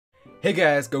Hey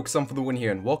guys, Gokusum for the win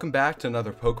here, and welcome back to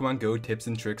another Pokemon Go tips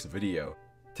and tricks video.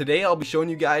 Today I'll be showing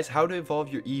you guys how to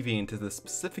evolve your Eevee into the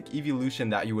specific evolution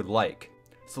that you would like.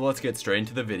 So let's get straight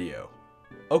into the video.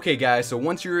 Okay guys, so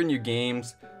once you're in your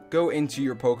games, go into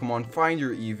your Pokemon, find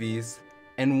your Eevees,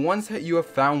 and once you have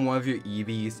found one of your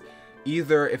Eevees,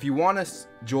 either if you want a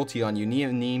Jolteon, you need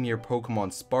to name your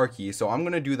Pokemon Sparky, so I'm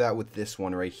going to do that with this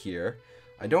one right here.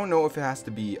 I don't know if it has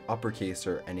to be uppercase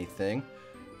or anything.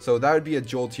 So that would be a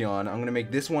Jolteon. I'm going to make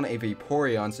this one a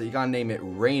Vaporeon, so you gotta name it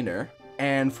Rainer.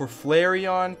 And for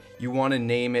Flareon, you want to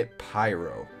name it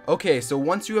Pyro. Okay, so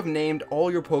once you have named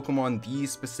all your Pokemon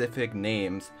these specific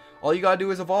names, all you gotta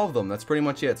do is evolve them. That's pretty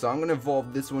much it. So I'm going to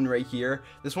evolve this one right here.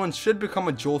 This one should become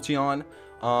a Jolteon.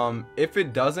 If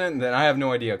it doesn't, then I have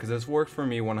no idea, because this worked for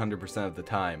me 100% of the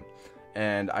time.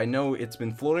 And I know it's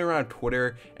been floating around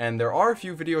Twitter, and there are a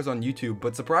few videos on YouTube,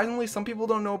 but surprisingly some people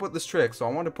don't know about this trick, so I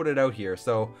want to put it out here.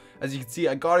 So as you can see,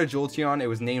 I got a Jolteon. It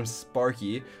was named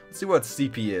Sparky. Let's see what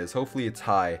CP is. Hopefully it's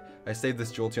high. I saved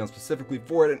this Jolteon specifically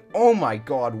for it, and oh my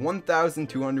god,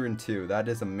 1202. That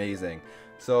is amazing.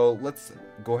 So let's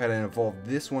go ahead and evolve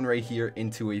this one right here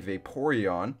into a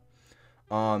Vaporeon.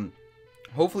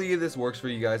 Hopefully this works for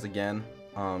you guys again.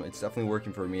 It's definitely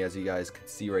working for me, as you guys can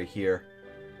see right here.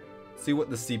 See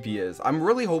what the CP is. I'm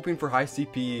really hoping for high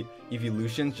CP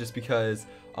evolutions, just because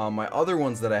my other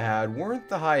ones that I had weren't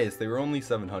the highest. They were only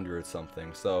 700 or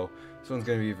something. So this one's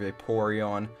gonna be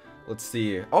Vaporeon. Let's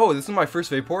see. Oh, this is my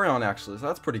first Vaporeon actually, so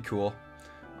that's pretty cool.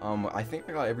 I think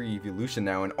I got every evolution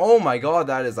now, and oh my god,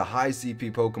 that is a high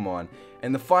CP Pokemon.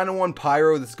 And the final one,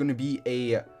 Pyro, that's gonna be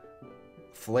a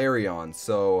Flareon.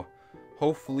 So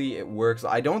hopefully it works.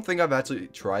 I don't think I've actually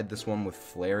tried this one with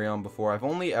Flareon before. I've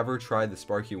only ever tried the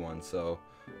Sparky one, so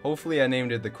hopefully I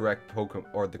named it the correct Pokemon,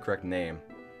 or the correct name.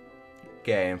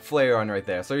 Okay, and Flareon right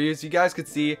there. So as you guys could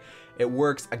see, it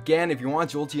works. Again, if you want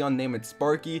Jolteon, name it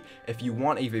Sparky. If you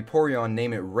want a Vaporeon,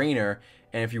 name it Rainer.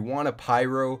 And if you want a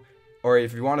Pyro, or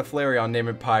if you want a Flareon, name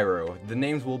it Pyro. The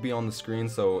names will be on the screen,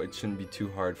 so it shouldn't be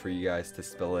too hard for you guys to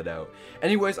spell it out.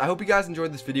 Anyways, I hope you guys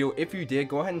enjoyed this video. If you did,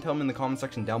 go ahead and tell me in the comment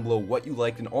section down below what you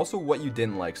liked and also what you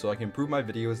didn't like, so I can improve my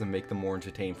videos and make them more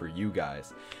entertaining for you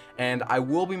guys. And I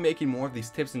will be making more of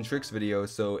these tips and tricks videos,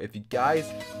 so if you guys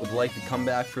would like to come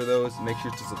back for those, make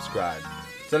sure to subscribe.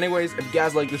 So anyways, if you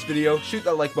guys like this video, shoot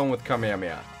that like button with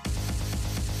Kamehameha.